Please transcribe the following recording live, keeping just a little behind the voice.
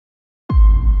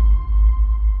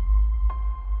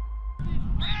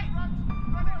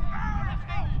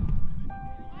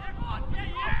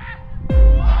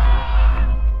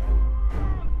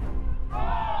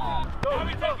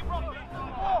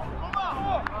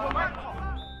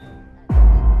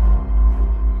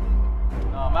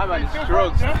man, it's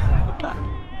drugs.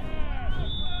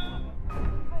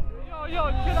 Yo,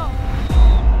 chill out.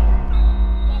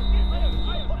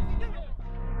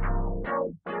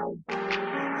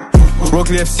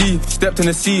 Brockley FC, stepped in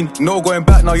the scene. No going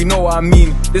back now, you know what I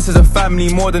mean. This is a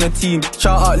family more than a team.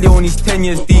 Shout out Leon, he's 10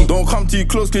 years deep. Don't come too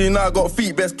close, cause you know I got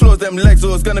feet. Best close them legs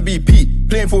or it's gonna be Pete.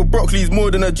 Playing for Brockley's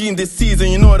more than a dream this season,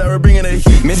 you know that we're bringing the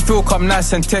heat. Midfield come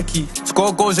nice and techie.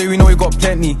 Score goals, yeah, we know we got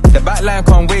plenty. The back line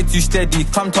come way too steady.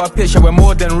 Come to our pitch, yeah, we're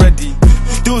more than ready.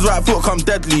 Steals right foot come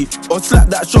deadly, or slap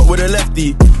that shot with a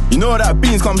lefty. You know that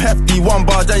beans come hefty. One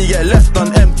bar, then you get left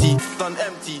done empty. Done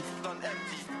empty.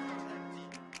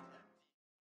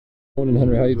 Morning,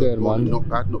 Henry. How you doing, man? Not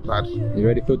bad, not bad. You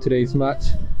ready for today's match?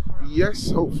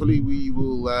 Yes, hopefully we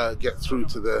will get through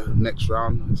to the next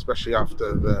round, especially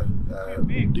after the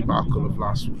debacle of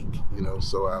last week. You know,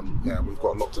 so yeah, we've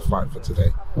got a lot to fight for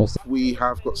today. We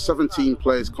have got 17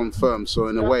 players confirmed, so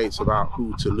in a way, it's about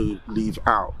who to leave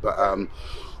out. But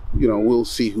you know, we'll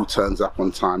see who turns up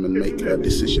on time and make a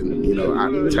decision, you know,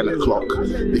 at 10 o'clock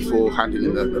before handing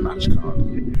in the match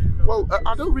card. Well,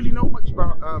 I don't really know much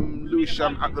about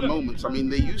Lewisham at the moment. I mean,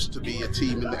 they used to be a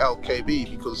team in the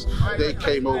LKB because they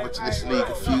came over to this league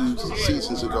a few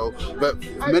seasons ago. But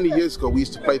many years ago, we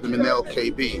used to play them in the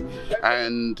LKB.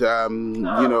 And,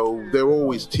 you know, they're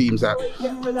always teams that,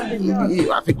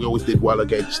 I think we always did well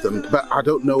against them. But I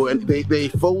don't know, and they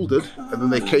folded and then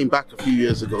they came back a few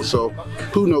years ago. So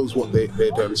who knows what they've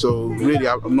done. So really,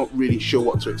 I'm not really sure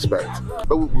what to expect.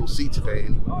 But we'll see today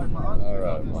anyway. All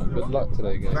right, man. Good luck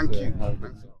today, guys. Thank you.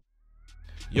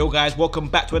 Yo guys, welcome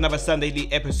back to another Sunday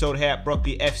League episode here at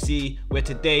Brockley FC, where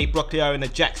today Brockley are in the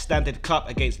Jack Standen Cup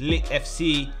against LIC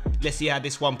FC. Let's see how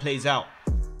this one plays out.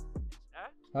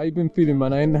 How you been feeling,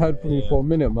 man? I ain't heard from you for a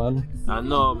minute, man. I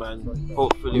know, man.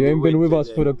 Hopefully you ain't been with us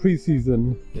today. for the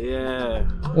pre-season. Yeah,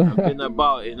 I've been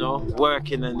about, you know,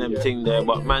 working and them thing there,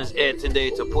 but man's here today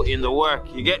to put in the work.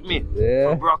 You get me? Yeah.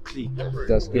 For Brockley.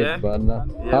 That's good, yeah? man.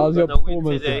 Yeah, How's your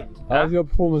performance? today? How's your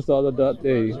performance the other that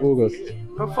day, August?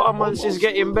 Performance is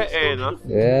getting better, you know.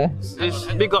 Yeah. It's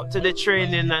big up to the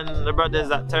training and the brothers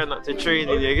that turn up to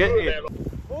training. You get me?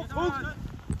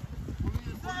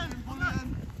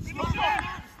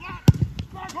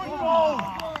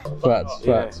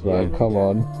 Facts, man. Come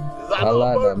on. I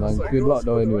like that, man. Good luck,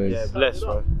 though, anyways. Yeah, bless,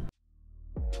 man.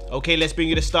 Okay, let's bring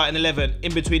you the starting 11.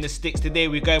 In between the sticks today,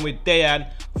 we're going with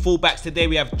Dayan. Fullbacks today,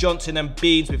 we have Johnson and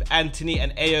Beans with Anthony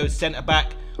and Ayo centre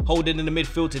back. Holding in the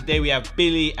midfield today, we have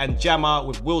Billy and Jammer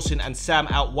with Wilson and Sam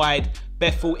out wide.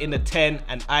 Bethel in the 10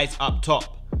 and Ice up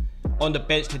top. On the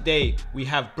bench today, we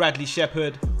have Bradley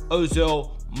Shepherd,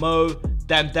 Ozil, Mo,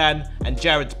 Dan and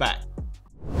Jared's back.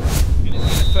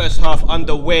 The first half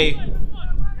underway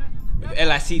with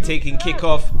LIC taking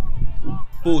kickoff.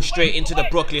 Ball straight into the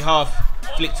Brockley half,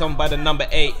 flicked on by the number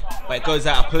 8, but it goes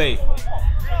out of play.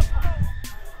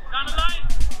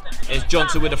 There's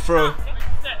Johnson with a throw.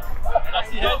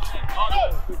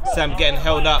 Sam getting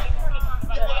held up.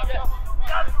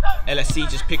 LSC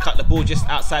just pick up the ball just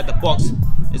outside the box.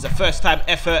 It's a first time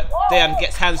effort. Dayan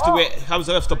gets hands to it, comes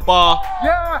off the bar,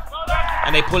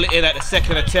 and they pull it in at the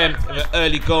second attempt with an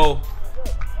early goal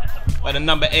by the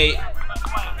number 8,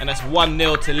 and that's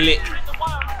 1-0 to LIC.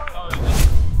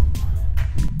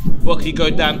 Brockley go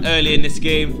down early in this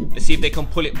game. Let's see if they can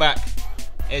pull it back.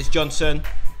 Here's Johnson.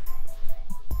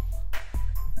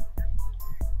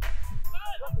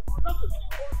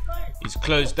 He's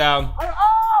closed down,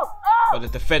 but the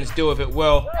defence deal with it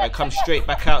well. It comes straight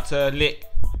back out to LIC.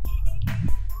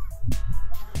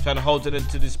 Trying to hold it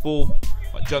into this ball,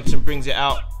 but Johnson brings it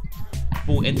out.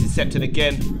 Ball intercepted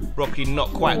again. Brockley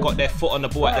not quite got their foot on the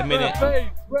ball at the minute.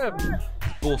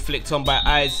 Ball flicked on by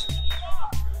Eyes.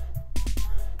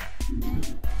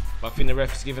 But I think the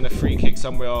ref is giving a free kick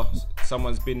somewhere.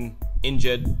 Someone's been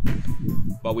injured,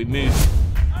 but we move.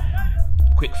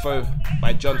 Quick throw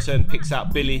by Johnson, picks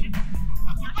out Billy.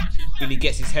 Billy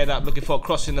gets his head up, looking for a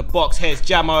cross in the box. Here's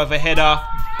Jammer over header,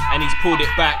 and he's pulled it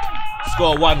back.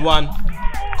 Score 1-1.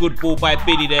 Good ball by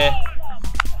Billy there.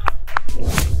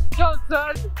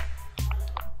 Johnson!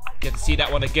 Get to see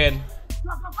that one again.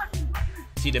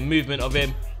 See the movement of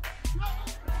him.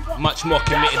 Much more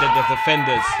committed than the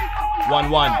defenders.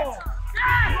 1-1.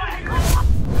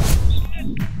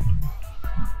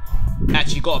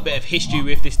 Actually got a bit of history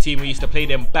with this team. We used to play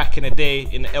them back in the day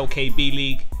in the LKB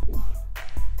league.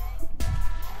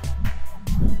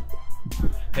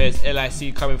 Here's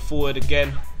LIC coming forward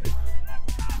again.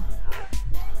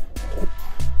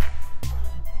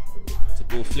 The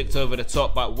ball flicked over the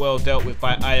top, but well dealt with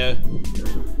by Ayo.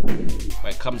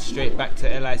 But it comes straight back to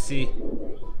LIC.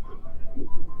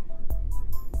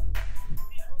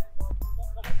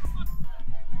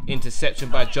 Interception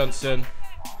by Johnson.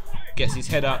 Gets his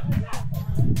head up.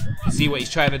 See what he's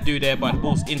trying to do there, but the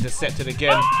ball's intercepted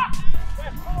again.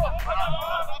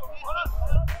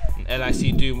 And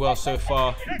LIC doing well so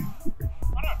far.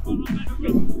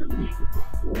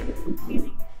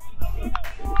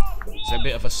 It's a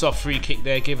bit of a soft free kick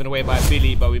there given away by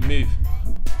Billy, but we move.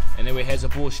 And then we heads the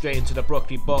ball straight into the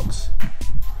Brockley box.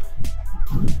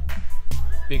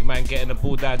 Big man getting the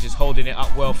ball down, just holding it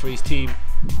up well for his team.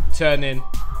 Turning,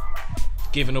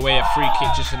 giving away a free kick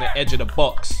just on the edge of the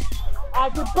box.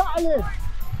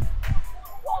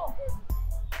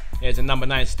 There's a number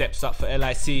 9 steps up for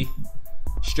LIC.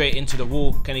 Straight into the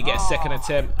wall. Can he get a second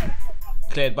attempt?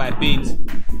 Cleared by Beans.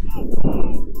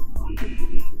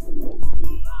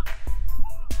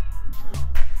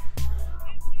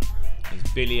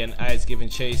 There's Billy and Eyes giving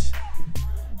chase.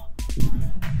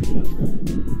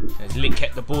 There's LIC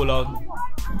kept the ball on.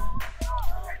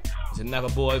 There's another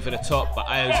ball over the top, but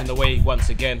Io's in the way once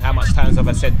again. How much times have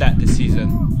I said that this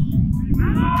season?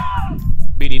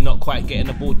 Billy not quite getting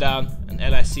the ball down, and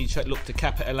LIC look to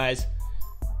capitalise,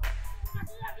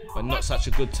 but not such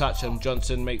a good touch. And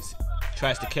Johnson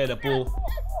tries to clear the ball.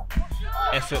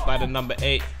 Effort by the number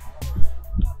 8.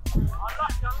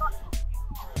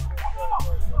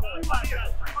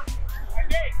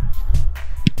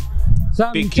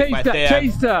 Sam, big kick by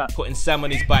Dayan, putting Sam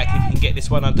on his back. If he can get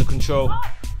this one under control,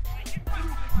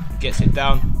 gets it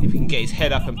down. If he can get his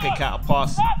head up and pick out a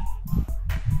pass.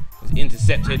 It's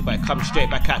intercepted, but it comes straight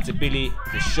back out to Billy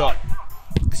with a shot.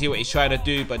 You can see what he's trying to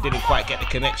do, but didn't quite get the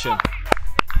connection.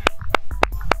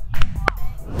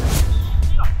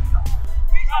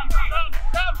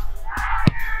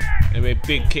 Anyway,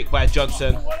 big kick by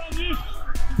Johnson.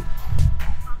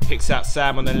 Picks out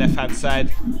Sam on the left hand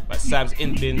side, but Sam's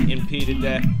been impeded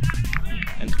there.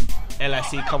 And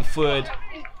LIC come forward,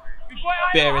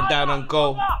 bearing down on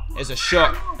goal. There's a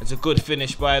shot. It's a good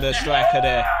finish by the striker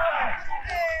there.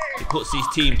 He puts his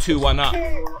team 2-1 up.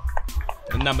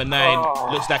 And number 9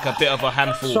 looks like a bit of a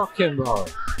handful. Shocking, bro.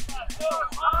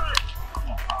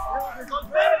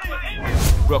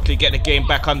 Brockley get the game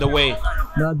back underway.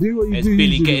 Now do what you There's do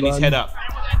Billy usually, getting man. his head up.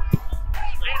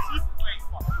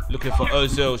 Looking for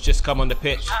Ozil, who's just come on the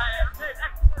pitch.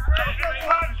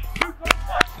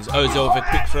 There's Ozil with a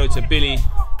quick throw to Billy.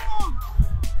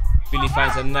 Billy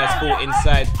finds a nice ball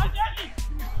inside.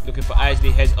 Looking for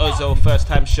Isley. Here's Ozil, first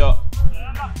time shot.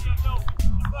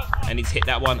 And he's hit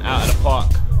that one out of the park.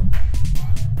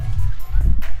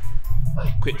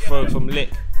 Quick throw from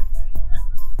LIC.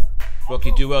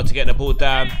 Brockley do well to get the ball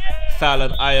down. Foul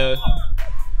on Io.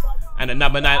 And the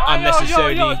number 9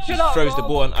 unnecessarily just throws the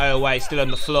ball on Io while he's still on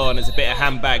the floor, and there's a bit of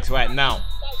handbags right now.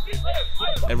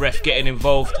 The ref getting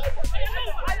involved.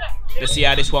 Let's see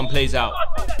how this one plays out.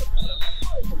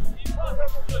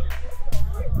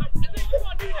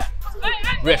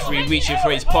 Referee reaching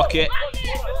for his pocket.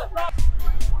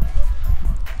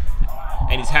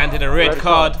 And he's handing a red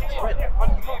card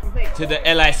to the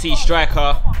LIC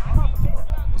striker.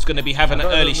 He's going to be having an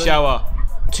early shower.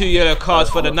 2 yellow cards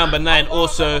for the number 9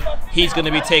 also. He's going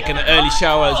to be taking an early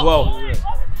shower as well.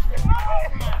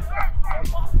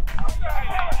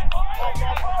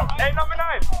 Hey, number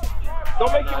 9.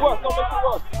 Don't make it work, don't make it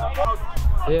work.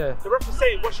 Yeah. The ref is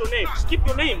saying, what's your name? Just give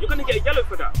your name. You're going to get a yellow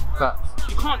for that. Facts.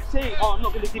 You can't say, oh, I'm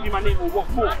not going to give you my name or what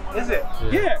for. Is it?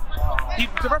 Yeah.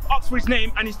 The ref asks for his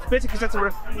name and he's basically said to the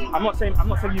ref, I'm not telling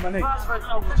you my name.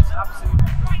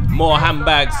 More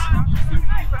handbags.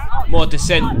 More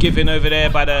dissent given over there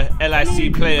by the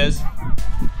LIC players.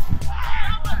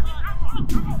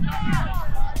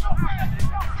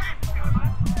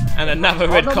 And another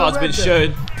red card's been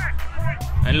shown.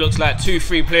 And it looks like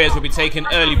 2-3 players will be taking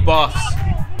early baths.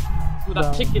 With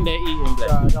that chicken they're eating,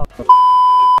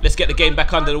 Let's get the game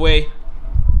back under the way.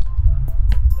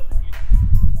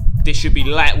 This should be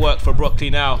light work for Brockley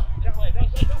now.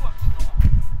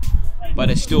 But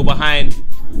they're still behind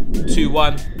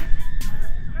 2-1.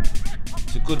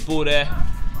 It's a good ball there.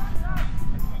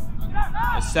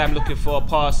 And Sam looking for a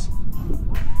pass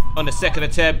on the second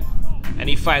attempt. And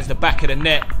he finds the back of the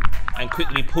net and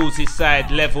quickly pulls his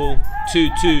side level.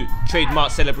 2-2,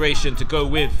 trademark celebration to go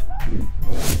with.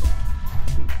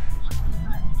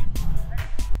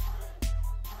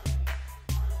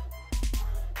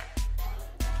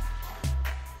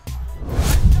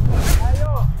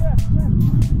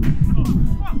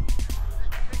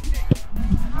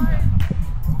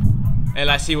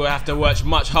 LIC will have to work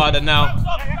much harder now.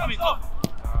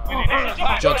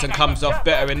 Johnson comes off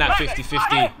better in that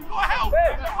 50-50.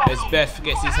 There's Beth,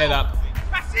 gets his head up.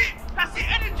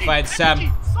 Finds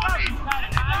Sam.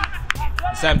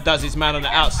 Sam does his man on the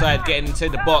outside, getting into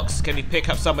the box. Can he pick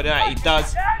up somebody that he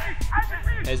does?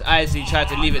 There's Izzy trying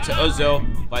to leave it to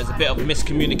Ozil, but there's a bit of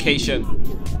miscommunication.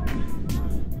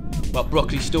 But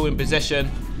Brockley's still in possession.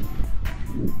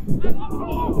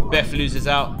 Beth loses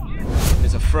out.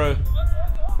 There's a throw.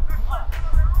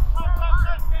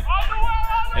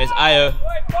 There's Ayo.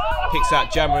 Picks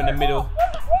out Jammer in the middle.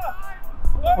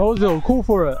 Ozil, call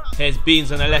for it. Here's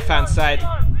Beans on the left hand side.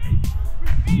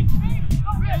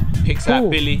 Picks out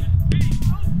Billy.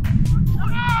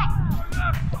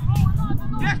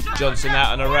 Johnson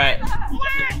out on the right.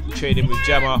 Trading with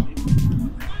Jammer.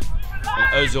 And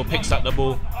Ozil picks up the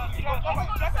ball.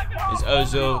 Is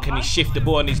Ozil, can he shift the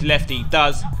ball on his left? He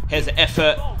does. Here's an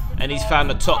effort, and he's found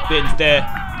the top bins there.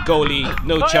 Goalie,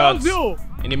 no chance.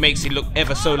 And he makes it look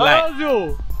ever so light.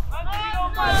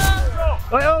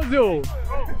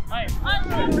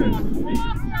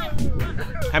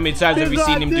 How many times have we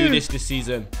seen him do this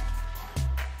season?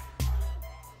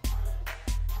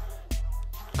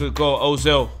 Good goal,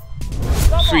 Ozil.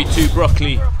 3-2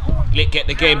 Brockley. LIC get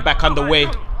the game back underway.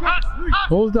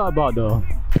 What was that about though?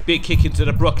 Big kick into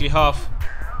the Brockley half.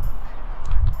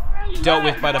 Dealt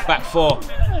with by the back four.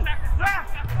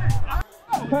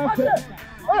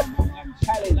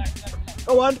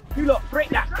 Go on, you lot, break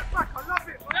that.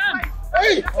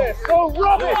 Hey, so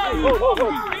rubbish.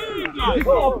 You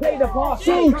gotta play the pass.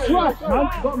 So trash, man.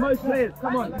 You got most players.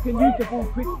 Come on, you can use the ball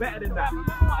quick better than that.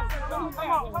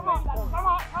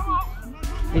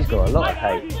 He's got a lot of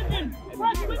hate.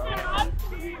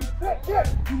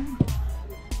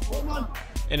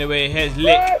 Anyway, here's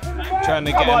LIC trying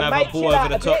to get another ball over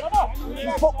the top.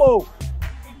 Football.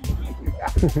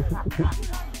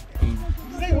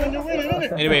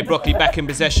 Anyway, Brockley back in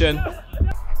possession.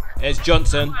 There's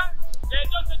Johnson.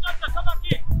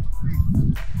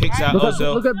 Picks out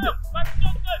Ozil.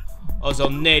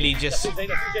 Ozil nearly just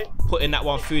putting that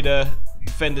one through the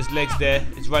defender's legs there.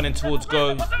 He's running towards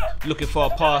goal, looking for a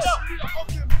pass.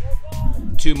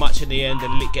 Too much in the end,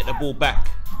 and LIC get the ball back.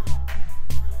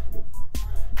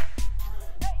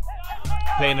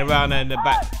 Playing around in the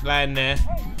back line there.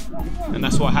 And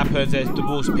that's what happens as the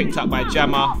ball's picked up by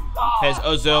Jammer. Here's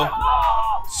Ozil.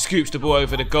 Scoops the ball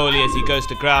over the goalie as he goes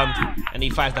to ground. And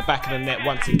he finds the back of the net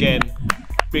once again,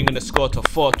 bringing the score to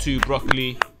 4-2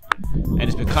 Brockley. And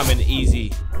it's becoming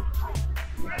easy.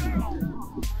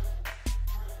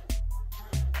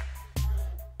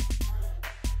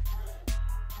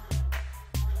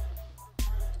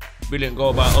 Brilliant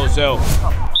goal by Ozil.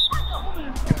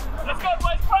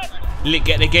 LIC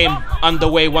get the game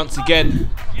underway once again.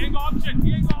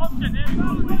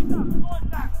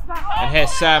 And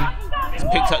here's Sam. He's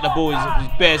picked up the ball. He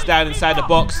bears down inside the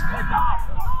box.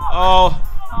 Oh,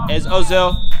 there's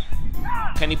Ozil.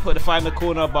 Can he put the final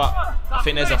corner? But I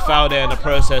think there's a foul there in the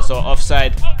process, or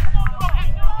offside.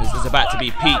 This is about to be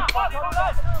peak.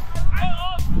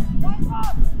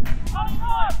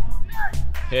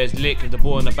 Here's LIC with the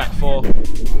ball in the back four.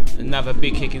 Another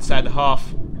big kick inside the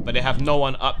half, but they have no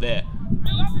one up there.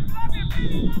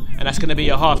 And that's going to be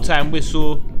a half-time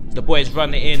whistle. The boys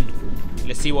run it in.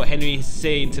 Let's see what Henry is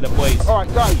saying to the boys. All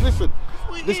right, guys, listen.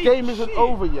 This game isn't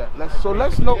over yet. So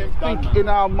let's not think in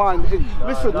our mind.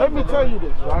 Listen, let me tell you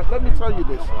this, right? Let me tell you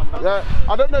this. Yeah,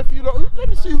 I don't know if you know. Let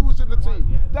me see who was in the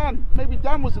team. Dan, maybe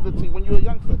Dan was in the team when you were a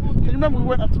youngster. Can you remember we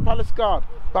went up to Palace Guard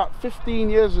about 15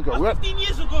 years ago? 15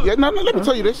 years ago? Yeah, no, let me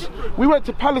tell you this. We went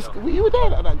to Palace. You were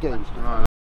there at that game.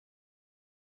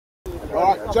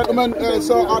 All right, gentlemen,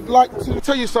 so I'd like to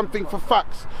tell you something for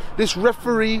facts. This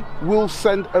referee will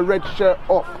send a red shirt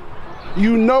off.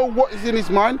 You know what is in his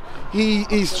mind. He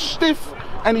is stiff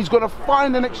and he's going to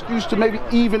find an excuse to maybe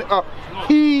even it up.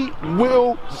 He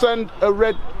will send a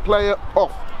red player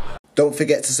off. Don't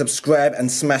forget to subscribe and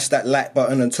smash that like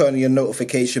button and turn on your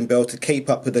notification bell to keep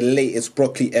up with the latest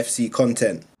Brockley FC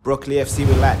content. Brockley FC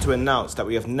would like to announce that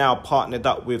we have now partnered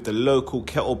up with the local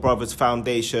Kettle Brothers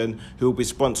Foundation, who will be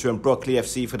sponsoring Brockley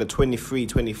FC for the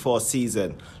 23-24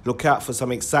 season. Look out for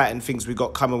some exciting things we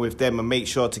got coming with them, and make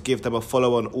sure to give them a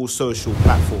follow on all social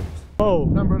platforms. Oh,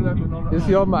 number 11. It's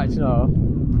your match now.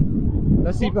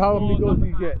 Let's see how many goals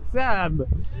you get. Sam,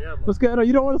 yeah, what's going on?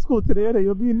 You don't want to score today,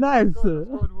 you're being nice.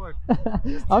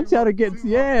 I'm trying to get,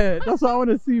 yeah, that's what I want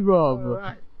to see, bro.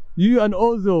 Right. You and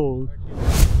Ozil.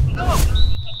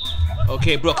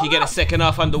 Okay, Brockley get a second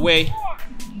half underway.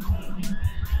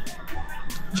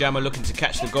 Jammer looking to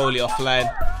catch the goalie offline.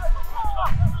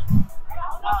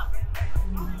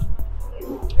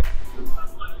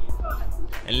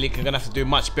 And LIC are going to have to do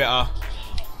much better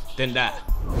than that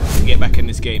to get back in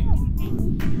this game.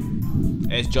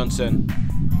 There's Johnson.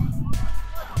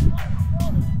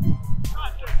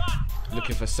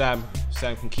 Looking for Sam.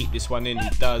 Sam can keep this one in. He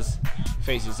does.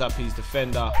 Faces up his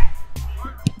defender.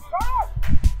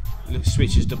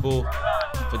 Switches the ball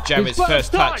for Jared's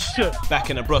first touch.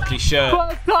 Back in a Brockley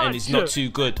shirt, and he's not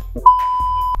too good.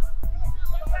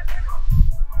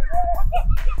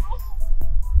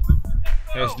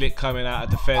 There's LIC coming out of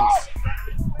defence.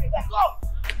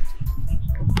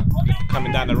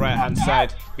 Coming down the right hand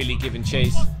side. Billy giving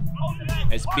chase.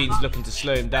 As Beans looking to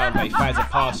slow him down, but he finds a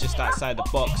pass just outside the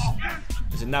box.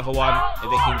 There's another one. If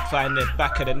they can find the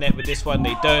back of the net with this one,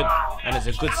 they don't. And there's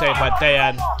a good save by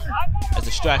Dayan. As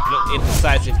the striker looked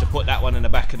indecisive to put that one in the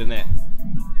back of the net.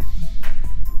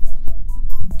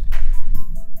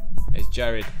 There's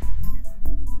Jared.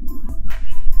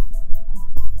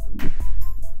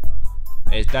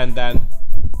 There's Dan.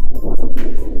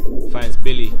 Finds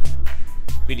Billy.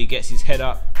 Billy gets his head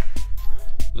up.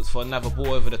 Looks for another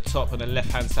ball over the top on the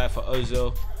left hand side for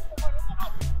Ozil.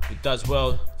 He does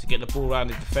well to get the ball around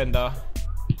the defender.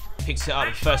 Picks it up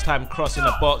the first time crossing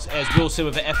the box. There's Wilson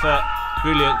with the effort.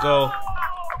 Brilliant goal.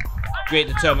 Great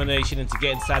determination into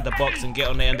get inside the box and get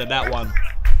on the end of that one.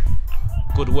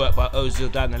 Good work by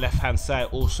Ozil down the left hand side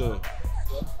also.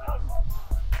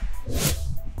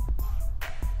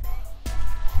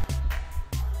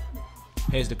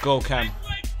 Here's the goal cam.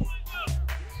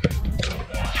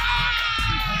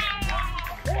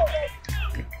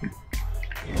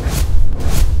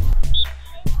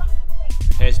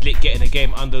 Here's LIC getting the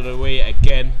game under the way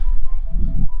again.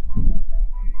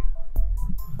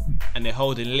 And they're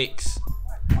holding LICs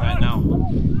right now.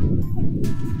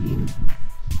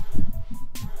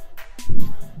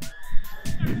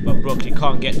 But Brockley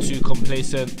can't get too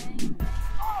complacent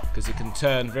because it can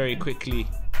turn very quickly.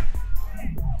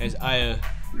 There's Ayo.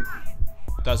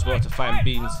 Does well to find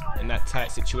Beans in that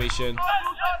tight situation.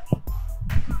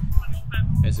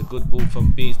 There's a good ball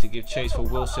from Beans to give chase for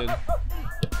Wilson.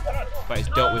 But it's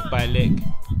dealt with by LIC.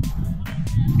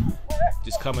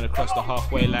 Just coming across the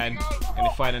halfway line. Gonna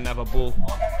find another ball.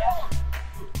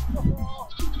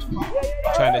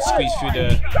 Trying to squeeze through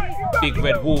the big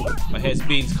red wall. But here's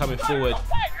Beans coming forward.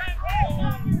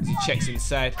 As he checks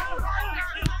inside.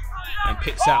 And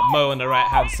picks out Mo on the right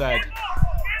hand side.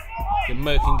 Then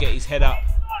Mo can get his head up.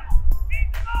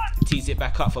 Tees it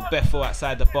back up for Bethel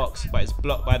outside the box. But it's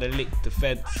blocked by the LIC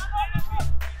defence.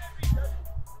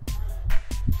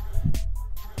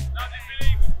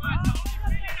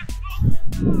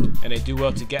 And they do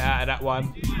well to get out of that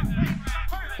one.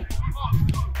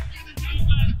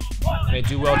 And they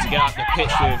do well to get out the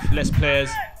pitch with less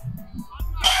players.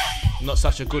 Not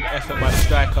such a good effort by the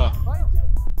striker.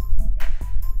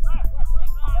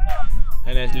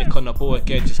 And there's LIC on the ball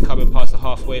again, just coming past the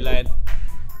halfway line.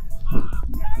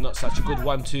 Not such a good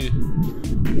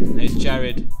 1-2. There's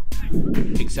Jared.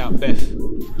 Picks out Beth.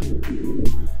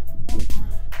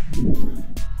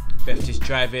 Beth just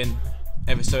driving.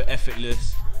 Ever so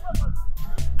effortless.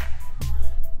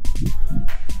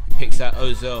 Picks out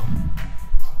Ozil.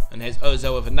 And there's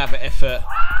Ozil with another effort.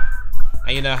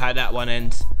 And you know how that one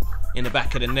ends. In the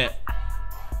back of the net.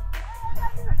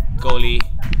 Goalie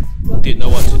didn't know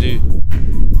what to do.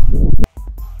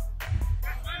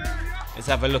 Let's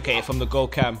have a look at it from the goal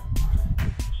cam.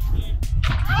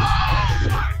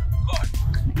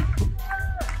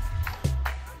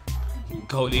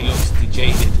 Goalie looks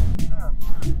dejaded.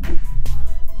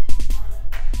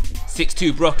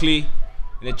 6-2 Brockley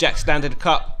in the Jack Standen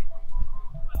Cup.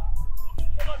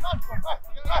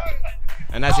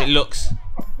 And as it looks,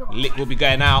 LIC will be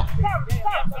going out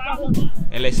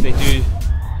unless they do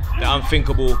the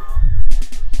unthinkable.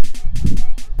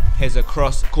 Here's a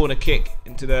cross, corner kick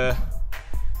into the...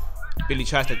 Billy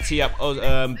tries to tee up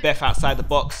Beth outside the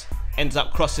box, ends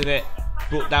up crossing it,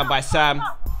 brought down by Sam.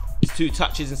 It's 2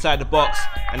 touches inside the box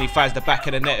and he finds the back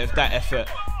of the net with that effort.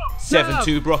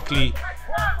 7-2 Brockley.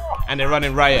 And they're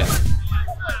running riot.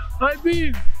 Let's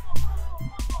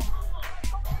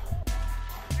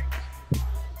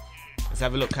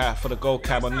have a look for the goal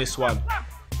cam on this one.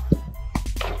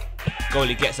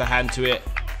 Goalie gets a hand to it,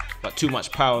 but too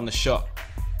much power on the shot.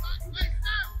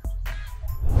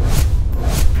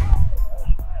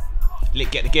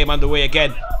 LIC get the game underway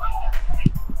again.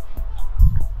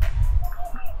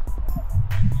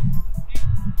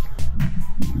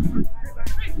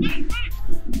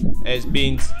 There's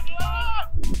Beans.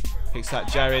 Picks out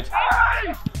Jared.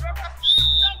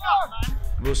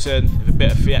 Wilson with a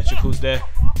bit of theatricals there.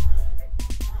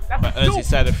 But earns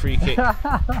inside a free kick.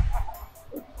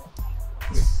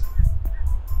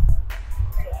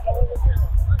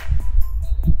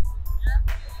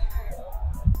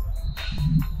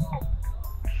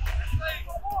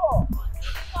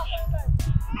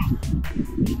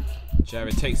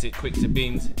 Jared takes it quick to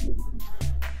Beans.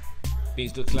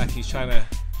 Beans looks like he's trying to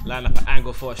line up an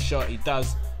angle for a shot. He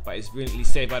does, but it's brilliantly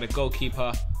saved by the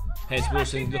goalkeeper. Here's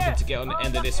Wilson looking to get on the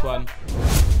end of this one,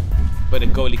 but the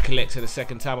goalie collects at the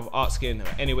second time of asking.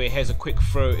 Anyway, here's a quick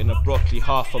throw in a Brockley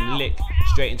half from LIC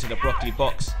straight into the Brockley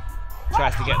box.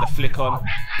 Tries to get the flick on,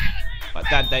 but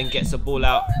Standen gets the ball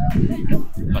out,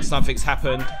 but something's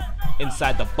happened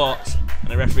inside the box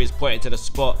and the referee is pointing to the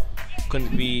spot.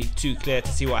 Couldn't be too clear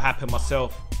to see what happened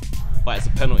myself, but it's a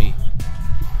penalty.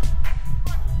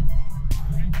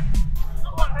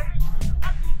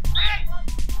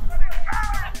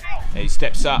 He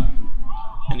steps up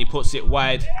and he puts it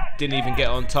wide, didn't even get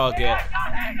on target,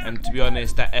 and to be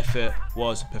honest, that effort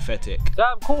was pathetic.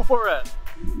 Damn, call for it.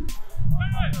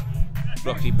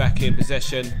 Brockley back in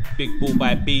possession, big ball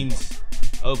by Beans,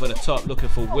 over the top looking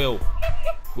for Will.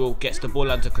 Will gets the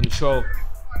ball under control,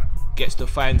 gets to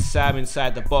find Sam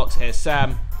inside the box. Here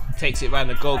Sam takes it round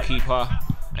the goalkeeper,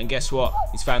 and guess what?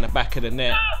 He's found the back of the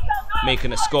net,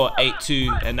 making the score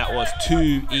 8-2, and that was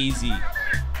too easy.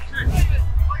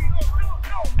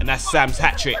 And that's Sam's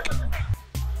hat-trick.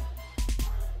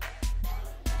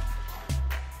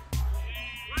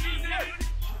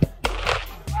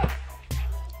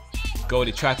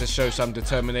 Goalie tried to show some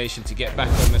determination to get back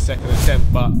on the second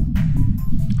attempt, but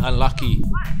unlucky.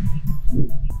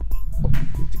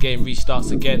 The game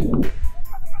restarts again.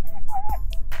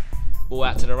 Ball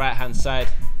out to the right-hand side.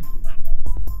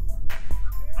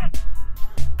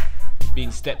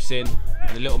 Bean steps in,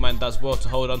 and the little man does well to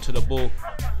hold on to the ball.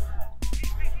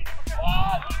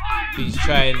 He's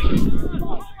trying,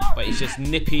 but he's just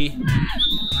nippy,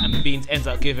 and Beans ends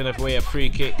up giving away a free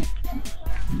kick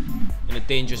in a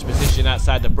dangerous position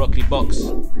outside the Brockley box,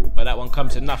 but that one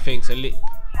comes to nothing. So LIC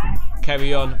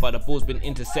carry on, but the ball's been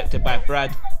intercepted by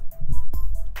Brad,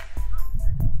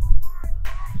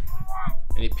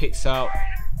 and he picks out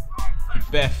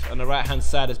Beth on the right hand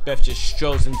side as Beth just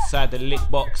strolls inside the LIC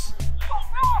box,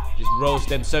 just rolls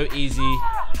them so easy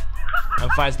and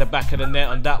finds the back of the net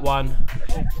on that one.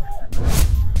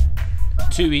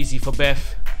 Too easy for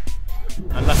Beth.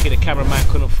 Unlucky the cameraman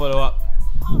couldn't follow up.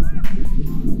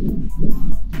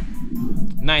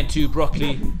 9-2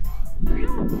 Brockley.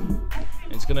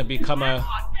 It's gonna become a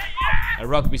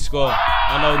rugby score.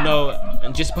 I know, no,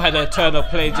 and just by the turn of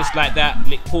play, just like that,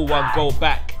 LIC pull one goal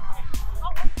back,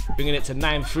 bringing it to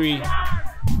 9-3.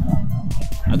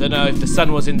 I don't know if the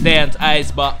sun was in Dayan's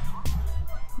eyes, but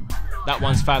that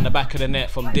one's found the back of the net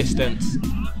from distance.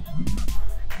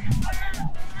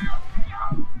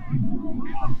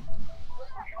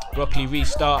 Brockley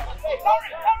restart.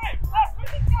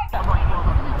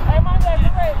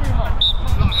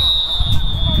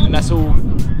 And that's all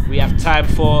we have time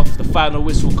for. The final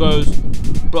whistle goes.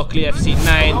 Brockley FC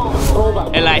 9,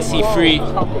 LIC 3.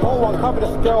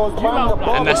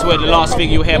 And that's where the last thing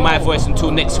you'll hear my voice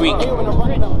until next week.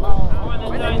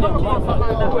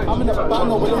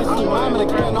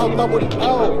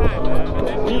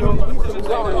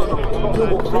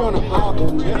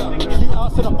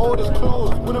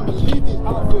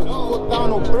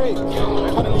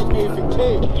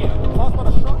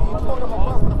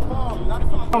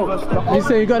 You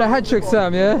say you got a hat-trick,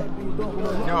 Sam, yeah?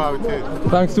 No, I did.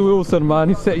 Thanks to Wilson, man,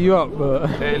 he set you up, but...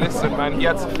 Hey, listen, man, he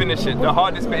had to finish it. The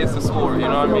hardest bit is to score, you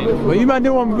know what I mean? Well, you man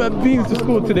didn't want Beans to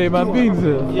score today, man. Beans.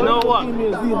 You know what?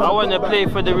 I want to play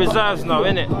for the reserves now,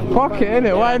 innit? Fuck it,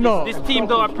 innit? Why not? This team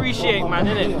don't appreciate, man,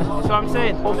 innit? That's what I'm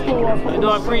saying. They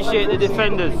don't appreciate the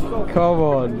defenders. Come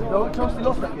on.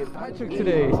 Hat-trick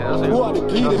today.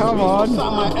 Come on.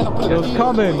 It was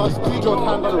coming.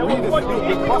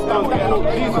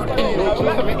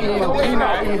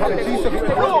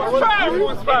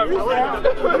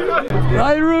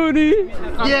 Hi, Rooney.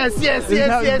 Yes.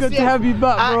 Good to have you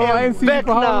back, bro. I ain't seen you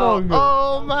for how long?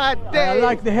 Oh my day. I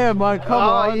like the hair, man. Come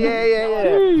on. Yeah.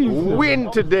 Jeez.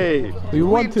 Win today. We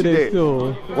won today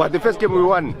still. What, the first game we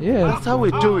won? Yeah. That's how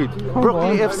we do it.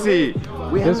 Brockley FC.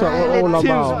 We have teams,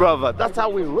 about. brother. That's how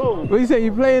we roll. What you say?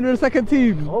 You playing in the second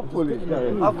team? Hopefully.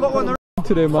 I've got one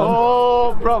today, man.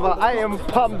 Oh, brother, I am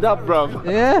pumped up, bro.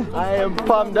 Yeah? I am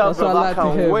pumped up, bro. I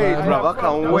can't wait, bro. I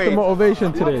can't wait. What's the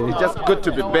motivation today? It's just good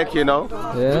to be back, you know.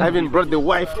 Yeah. I even brought the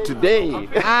wife today.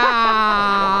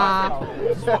 I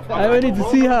need to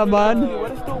see her,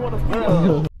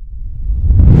 man.